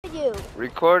of you.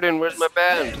 Recording. Where's my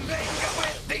band?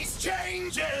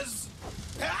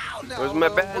 Where's my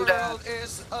band at?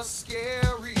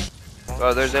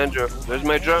 Oh, there's Andrew. There's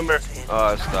my drummer.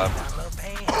 Oh, stop.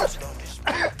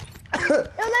 No,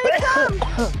 let me come.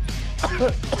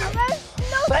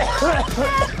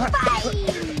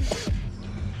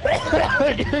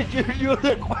 You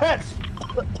request.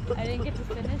 I didn't get to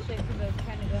finish it because I was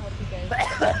trying to go help you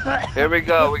guys. Here we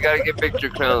go. We gotta get victory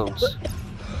crowns.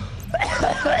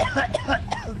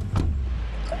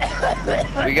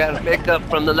 We gotta make up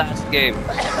from the last game.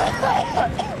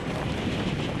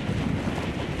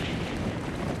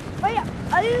 Wait,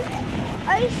 are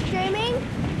you streaming?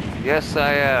 Yes,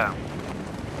 I am.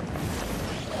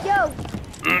 Yo,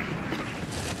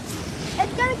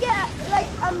 it's gonna get like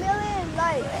 1 million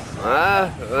likes.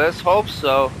 Let's hope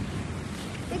so.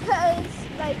 Because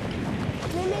like,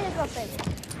 we need to go finish.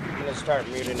 I'm gonna start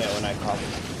muting it when I cough.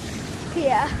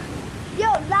 Yeah.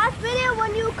 Yo, last video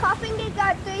when you coughing, it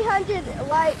got 300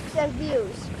 likes and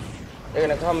views. They're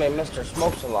gonna call me Mr.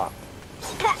 Smokes a lot.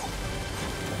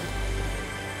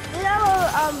 You know,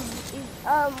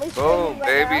 we Boom,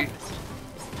 baby.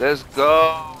 Let's go.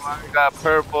 I got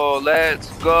purple. Let's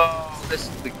go. This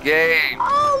is the game.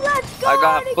 Oh, let's go. I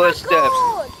got footsteps.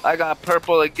 Gold. I got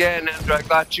purple again, Andrew. I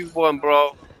got you one,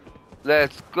 bro.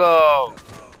 Let's go.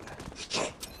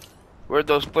 Where'd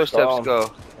those footsteps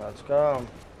go? Let's go.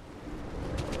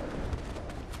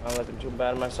 I'm looking too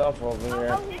bad myself over here.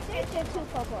 Oh, he did get 2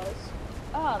 purples.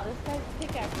 Oh, this guy's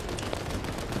pickaxe.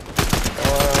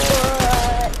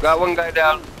 Got one guy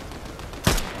down.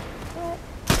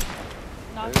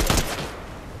 Knocked it.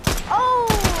 Oh!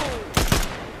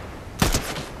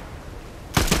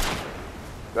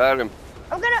 Got him.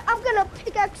 I'm gonna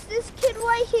pickaxe this kid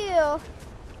right here.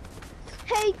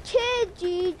 Hey kid,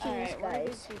 GG's Alright, where did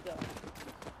guys. you go?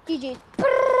 GG's.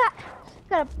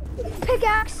 Got a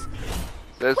pickaxe.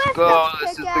 Let's Where's go. the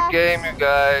This is the pickaxe? game, you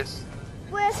guys.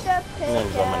 Where's the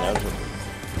pickaxe?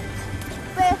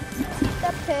 Where's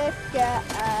the pickaxe?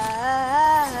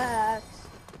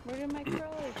 Where did my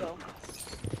crawler go?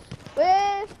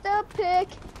 Where's the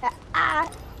pickaxe?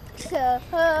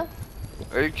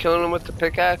 Are you killing him with the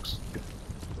pickaxe?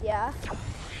 Yeah.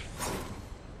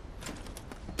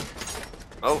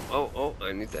 Oh,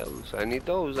 I need those. I need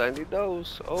those. I need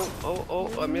those. Oh,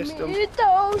 I missed them. Need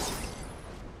those.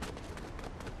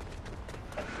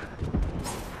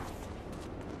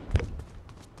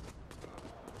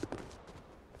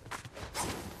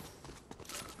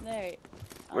 There.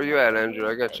 Where you at, Andrew?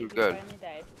 I got you good. Finally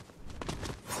died.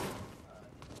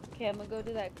 Okay, I'm gonna go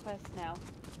to that quest now.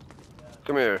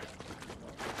 Come here.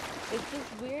 It's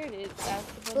just weird. It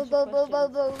asks a bunch of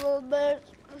questions.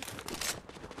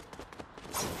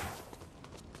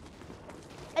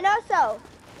 And also,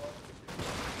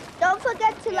 don't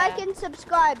forget to like and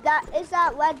subscribe. That is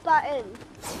that red button.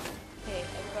 Okay,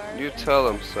 a guard. You tell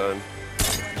him, son.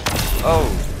 Oh,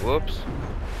 whoops.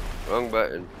 Wrong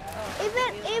button.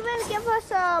 Even give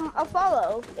us a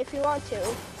follow if you want to.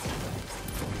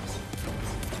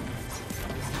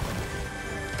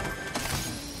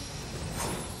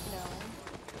 No.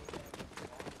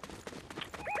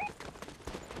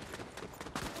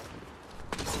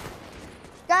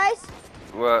 Guys,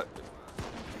 What?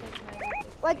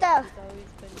 right there. It's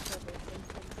always been covered.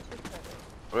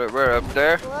 Been covered. Where? Up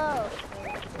there? Whoa.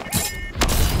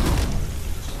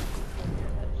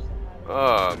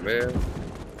 Oh, man.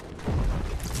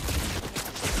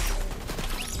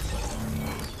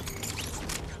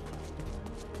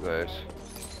 Nice.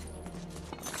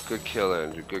 Good kill,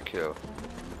 Andrew. Good kill.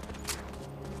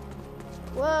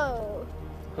 Whoa.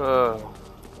 Oh.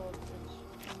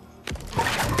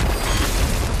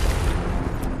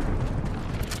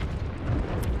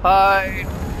 Hi.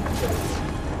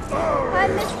 Hi,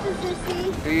 Mr. Sissy.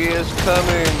 He is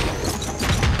coming.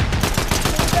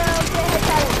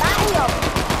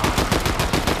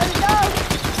 Let's go.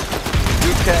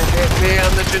 You can't hit me.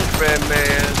 I'm the gingerbread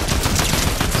man.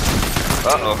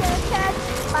 Uh-oh.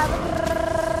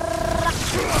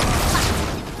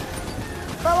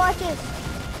 But watch this.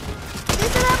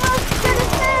 This is almost to the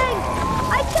thing.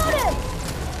 I killed him.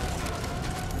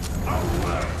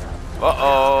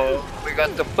 Uh-oh. We got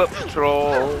the foot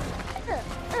patrol.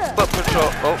 Foot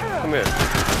patrol. Oh, come here.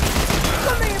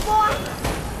 Come here, boy.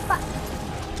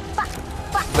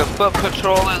 The foot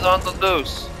patrol is on the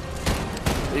loose.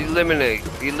 Eliminate.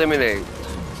 Eliminate.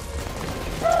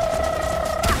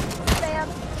 Bam.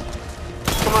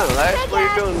 Come on, Lex. What are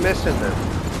you doing missing them?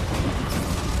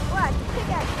 What?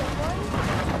 Pickaxe him, boy.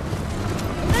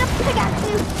 I'm gonna pickaxe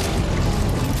you.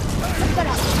 I'm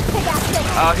gonna pickaxe him.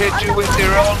 I'll hit you with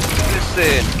your own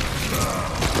medicine.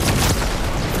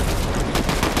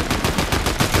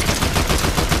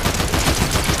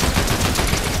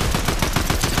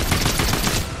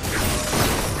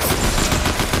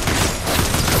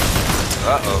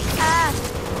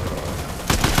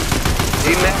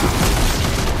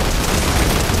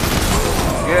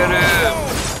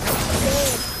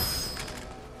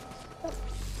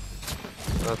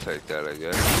 I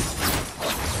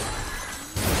guess.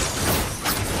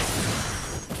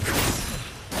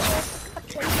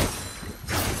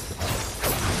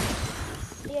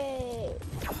 Yay.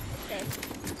 Okay.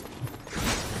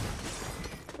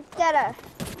 Dada,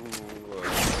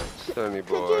 Sonny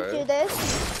could you do boy. this?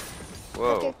 Whoa.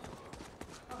 Okay.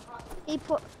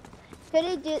 Could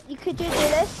you do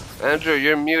this? Andrew,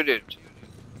 you're muted.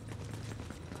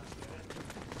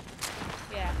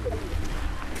 Yeah.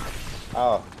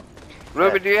 Oh.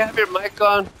 Ruby, do you have your mic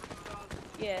on?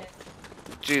 Yeah.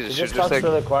 She Jesus, you're just just talks like...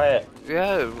 really quiet.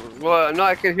 Yeah, well, no,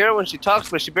 I can hear her when she talks,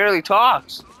 but she barely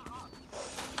talks.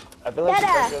 I feel like she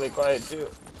Dada. talks really quiet too.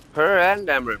 Her and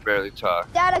Emmerich barely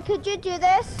talk. Dada, could you do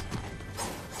this?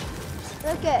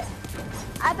 Look it.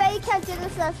 I bet you can't do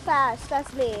this as fast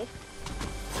as me.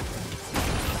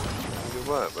 Do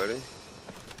what, buddy?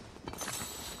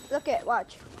 Look it,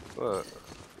 watch. What?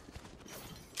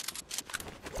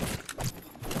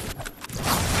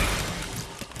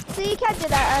 See, you can't do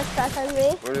that as fast as me.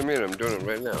 What do you mean? I'm doing it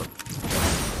right now.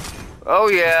 Oh,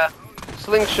 yeah.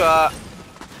 Slingshot.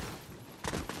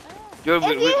 Dude, If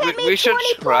you hit me we should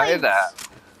 20 try points. that.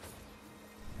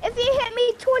 If you hit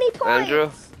me 20 points. Andrew,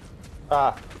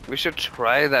 Ah. we should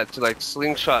try that to like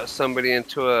slingshot somebody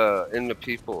into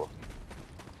people.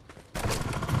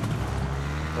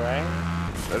 Right?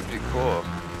 That'd be cool.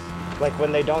 Like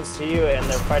when they don't see you and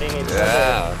they're fighting each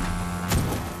Yeah.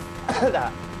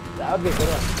 other. that would be a good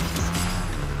one.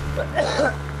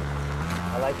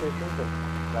 I like your thinking.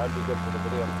 That would be good for the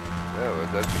video. Yeah, well,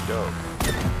 that'd be dope.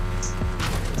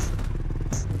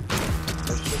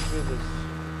 Let's just do this.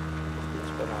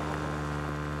 It's been on.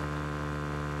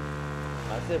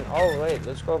 Nothing. Oh wait,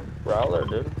 let's go Brawler,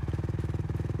 dude.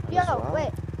 Might as Yo, well.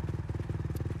 wait.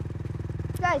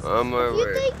 Guys, On my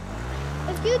way.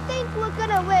 if you think we're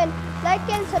gonna win, like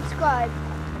and subscribe.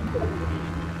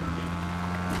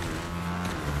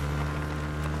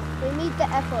 We need the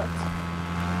effort.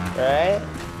 Right?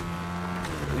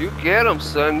 You get him,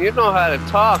 son. You know how to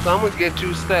talk. I'm gonna get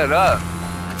you set up.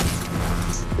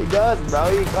 He does, bro.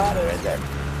 You got it right there.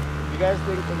 You guys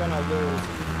think we're gonna lose?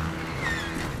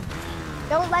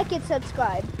 Don't like and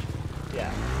subscribe.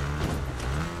 Yeah.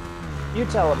 You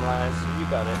tell him, Lance. You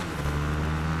got it.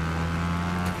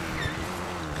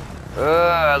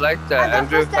 I like I that. got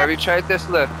Andrew, first have you tried this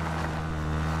lift?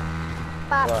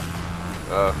 Bop. What?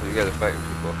 Oh, you gotta fight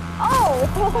people. Oh!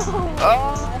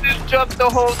 Oh, just jumped the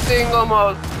whole thing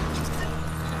almost.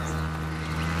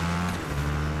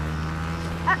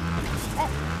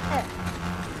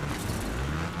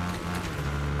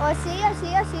 Oh, I see.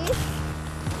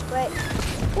 Wait.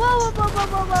 Whoa,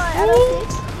 I don't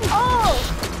see. Oh!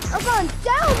 I'm going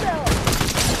downhill!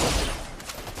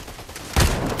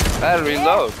 I had to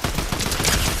reload.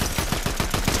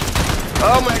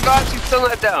 Oh my gosh, he's still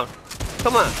not down.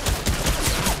 Come on.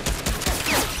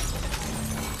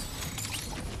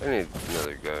 I need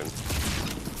another gun.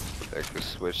 I could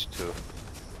switch to.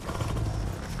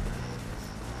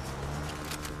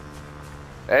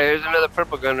 Hey, here's another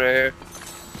purple gun right here.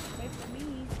 Wait for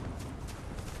me.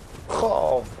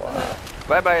 Oh, fuck.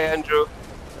 Bye bye, Andrew.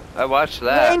 I watched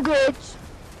that. Language.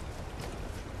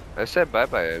 I said bye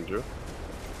bye, Andrew.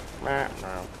 Meh,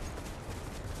 no.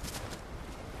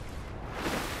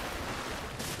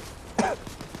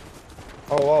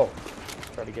 Oh, whoa.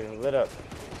 Try to get him lit up.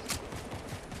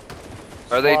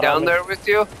 Are they Squad on down me. there with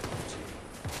you?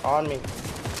 On me.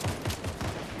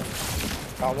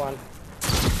 Got one.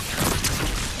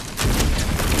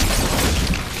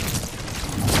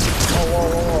 Oh,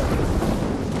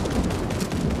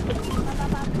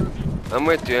 whoa. I'm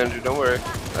with you, Andrew. Don't worry.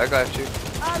 I got you.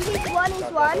 He's one. Got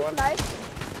the other one? Nice.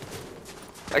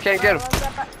 I can't get him.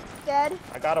 Dead.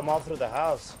 I got him all through the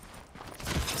house.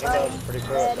 I think that was pretty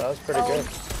good. That was pretty good.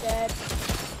 Dead.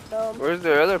 Boom. Where's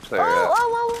the other player at?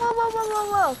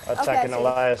 Whoa. Attacking Okay,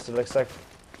 Elias, it looks like.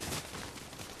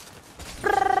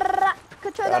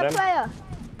 Control Got that him? player.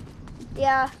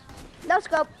 Yeah. No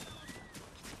scope.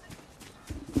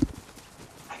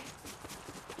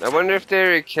 I wonder if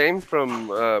they came from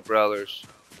Brawlers.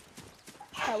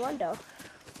 I wonder.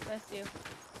 Bless you.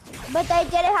 But they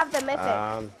didn't have the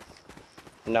mythic.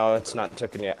 No, it's not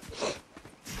taken yet.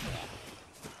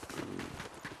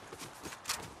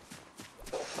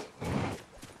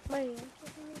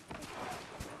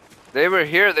 They were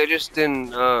here, they just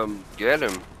didn't get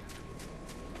him.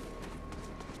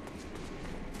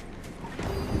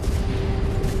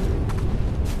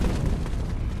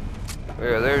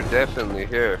 Yeah, they're definitely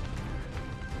here.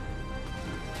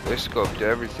 They scoped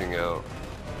everything out.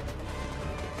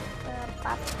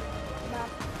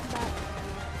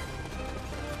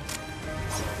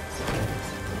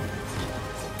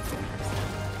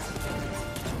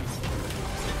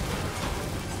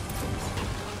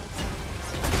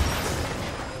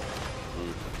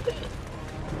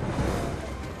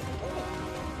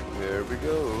 There we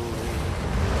go.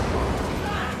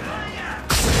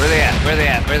 Where they at? Where they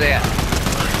at? Where they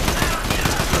at?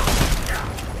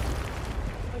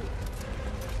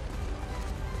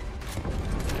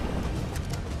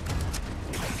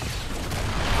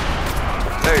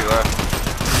 There you are.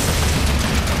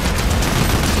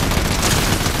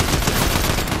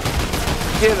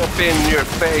 Get up in your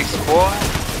face, boy.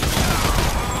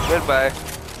 Goodbye.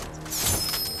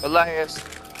 Elias,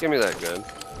 give me that gun.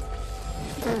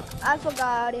 I forgot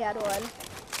I already had one.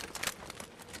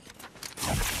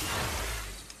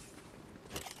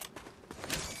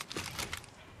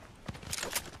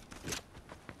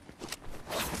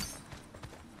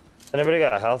 Anybody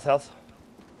got a health?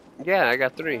 Yeah, I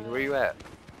got 3. Where you at?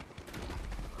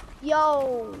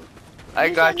 Yo. I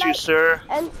got should you, like- sir.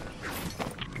 And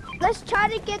let's try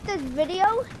to get this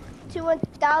video to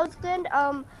 1,000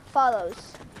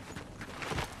 follows.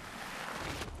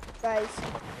 Guys,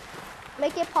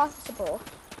 make it possible.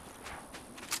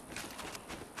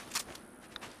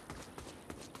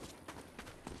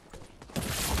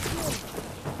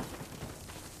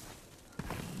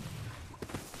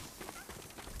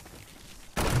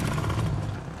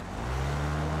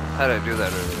 How did I do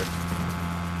that earlier?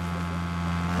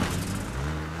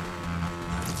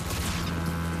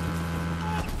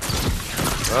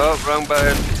 Oh, wrong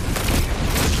button.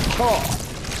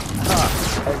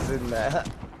 Oh. I was in that.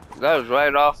 That was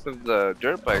right off of the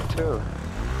dirt bike, too.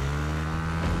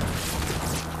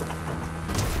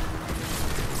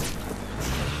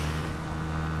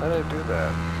 How did I do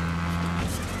that?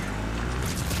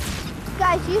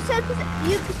 Guys, you should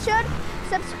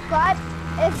subscribe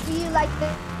if you like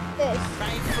this.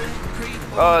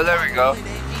 Oh, there we go.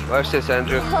 Watch this,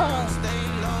 Andrew.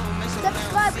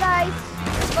 Subscribe, guys.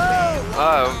 Boom.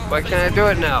 Oh, why can't I do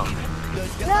it now?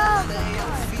 No.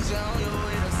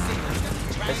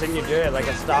 I think you do it like a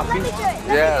Let me stoppie. do it.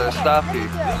 Yeah, the Let me stoppie. do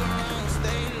it.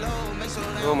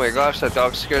 Oh my gosh, that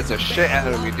dog scared the shit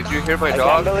out of me. Did you hear my I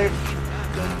dog? can't believe.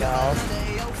 No.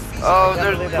 Oh, can't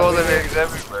there's believe that golden we did- eggs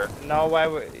everywhere. No,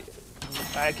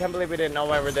 I can't believe we didn't know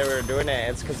why they were doing it.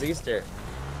 It's 'cause Easter.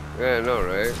 Yeah, I know,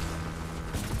 right?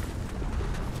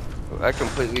 I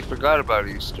completely forgot about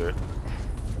Easter.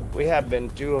 We have been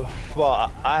too.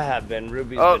 Well, I have been.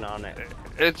 Ruby's Oh. been on it.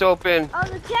 It's open. Oh,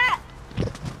 the cat.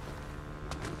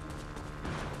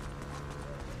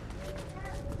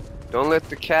 Don't let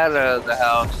the cat out of the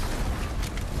house.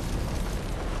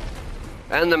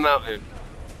 And the mountain.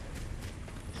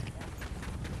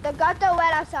 They got the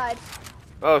wet outside.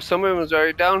 Oh, someone was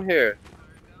already down here.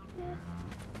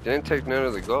 Didn't take none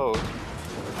of the gold.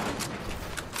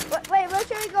 Wait, where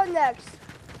should we go next?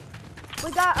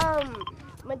 We got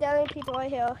medallion people right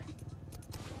here.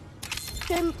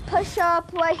 Should we push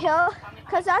up right here?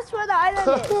 Cause that's where the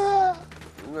island is. No,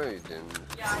 you didn't.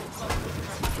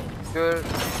 Good,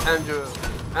 Andrew.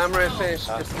 I'm ready to finish.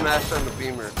 Just smash on the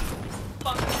beamer.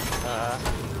 Yeah.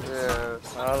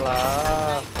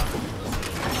 Hola.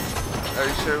 Are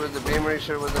you sure with the beamer? You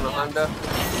sure it wasn't a Honda?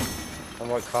 And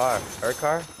what car? Her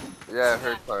car? Yeah,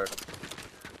 her car.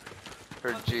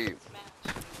 Her Jeep.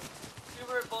 We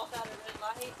were both at a red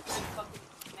light and fucking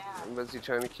mad. Was he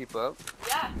trying to keep up?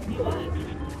 Yeah, he was.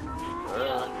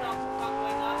 Yeah, like,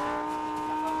 going up.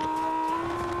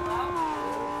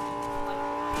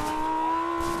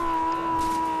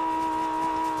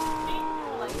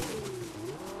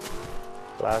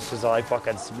 Flash is all I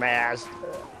fucking smashed.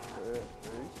 You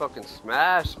fucking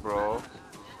smash, bro.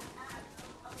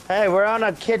 Hey, we're on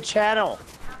a kid channel.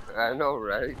 I know,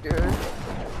 right, dude?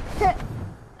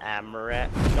 Amaret.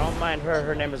 Don't mind her.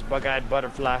 Her name is Bug-Eyed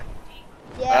Butterfly.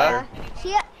 Yeah.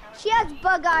 She has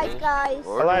bug eyes, guys.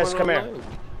 Or Elias, the come one here. online.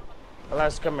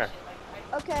 Elias, come here.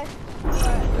 Okay.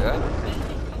 Yeah?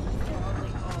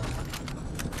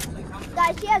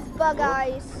 Guys, she has bug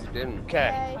eyes. Didn't.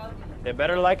 Okay. They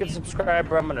better like and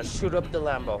subscribe or I'm gonna shoot up the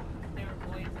Lambo.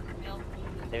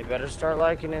 They better start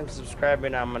liking and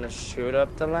subscribing. I'm gonna shoot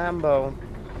up the Lambo.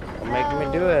 Don't make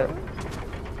me do it.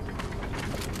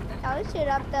 I'll shoot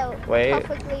up the Wait.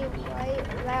 perfectly white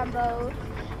Lambo.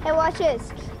 Hey, watch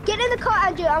this. Get in the car,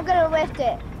 Andrew. I'm gonna lift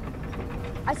it.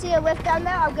 I see a lift down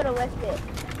there. I'm gonna lift it.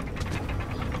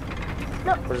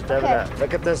 No. Where's Devin okay. at?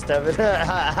 Look at this, Devin.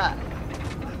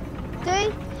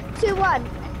 3, 2, 1.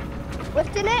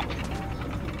 Lifting it.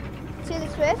 See the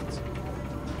Swift.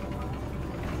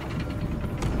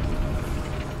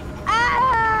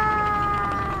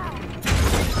 Ah!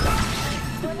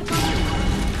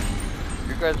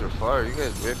 You guys are far. You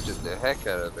guys lifted the heck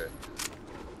out of it.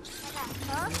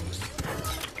 Huh?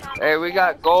 Hey, we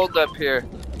got gold up here.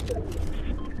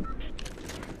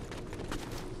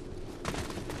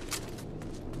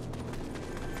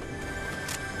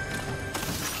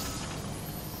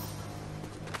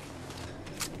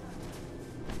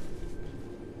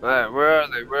 Alright, where are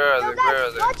they? Where are Yo, they? Where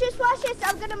are guys, they? watch this.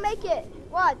 I'm gonna make it.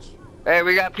 Watch. Hey,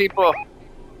 we got people.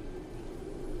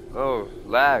 Oh,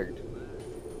 lagged.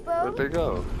 Where'd Boom. they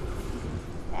go?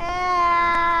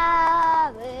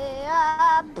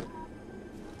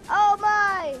 Oh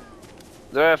my!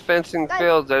 They're at fencing Guys.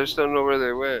 fields. I just don't know where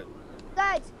they went.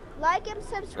 Guys, like and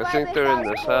subscribe. I think if they're in that's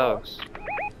this cool. house.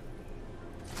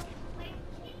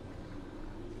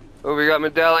 Oh, we got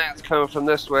medallions coming from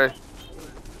this way.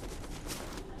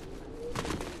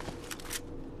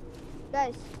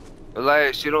 Guys,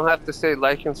 Elias, you don't have to say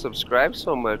like and subscribe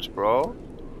so much, bro.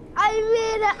 I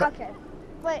mean, okay.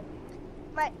 Wait,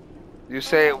 You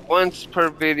say it once per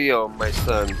video, my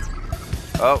son.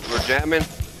 Oh, we're jamming.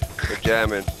 We're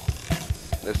jamming.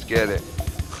 Let's get it.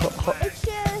 it's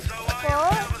just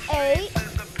 4, 8.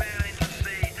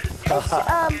 It's,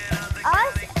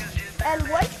 us and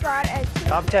one squad and 2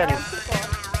 Top 10. people.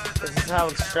 This is how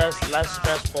less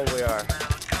stressful we are.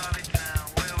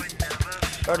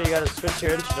 Brody, you gotta switch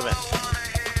your instrument.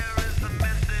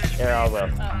 Here, I will.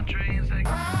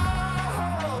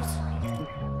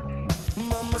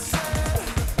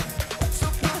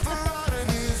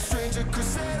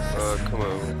 Come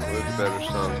on. Where's a better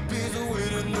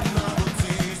song?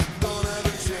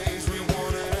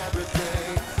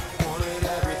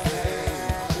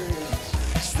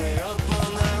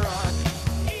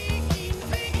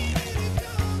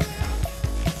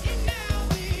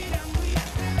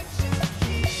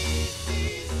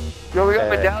 Yo, we got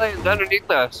medallions underneath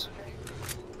us.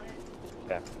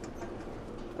 Okay.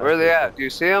 Where are they at? Do you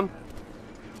see them?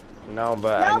 No,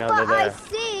 but No, I know but they're I there.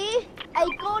 see a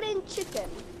golden chicken.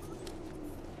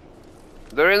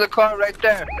 They're in the car right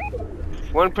there.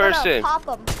 One I'm gonna person. pop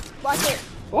them. Watch it.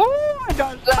 Oh, I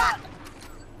got that.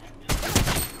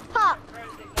 Pop.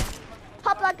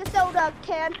 Pop like a soda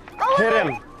can. Oh, Hit one him.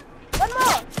 more. One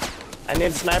more. I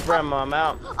need sniper ammo. I'm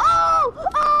out.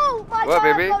 Oh my What,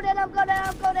 God, baby? I'm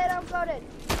goaded.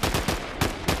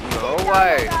 No Sit down,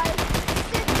 way. guys.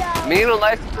 Sit down. Me don't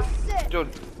like. Sit.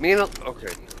 Dude, me don't.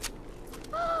 Okay.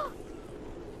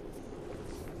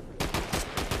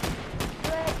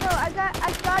 Wait, no, I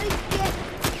gotta get,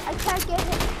 I can't get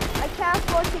him. I can't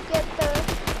afford to get let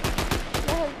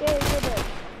him get rid of it.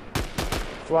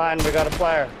 Flying, we got a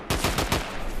player.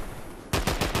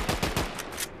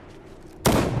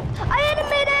 I hit him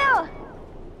midair!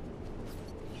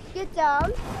 Get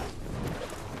down.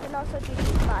 And also do the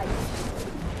fight.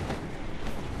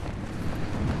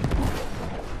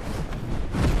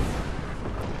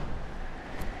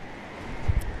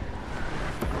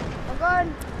 I'm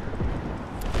going.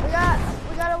 We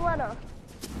got a winner.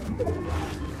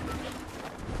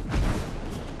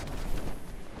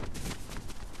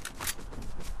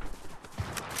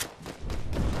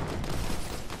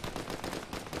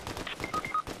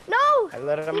 No! I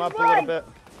let him He's up a won. little bit.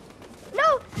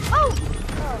 No! Oh!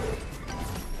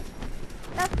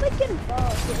 That freaking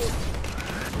ball, dude.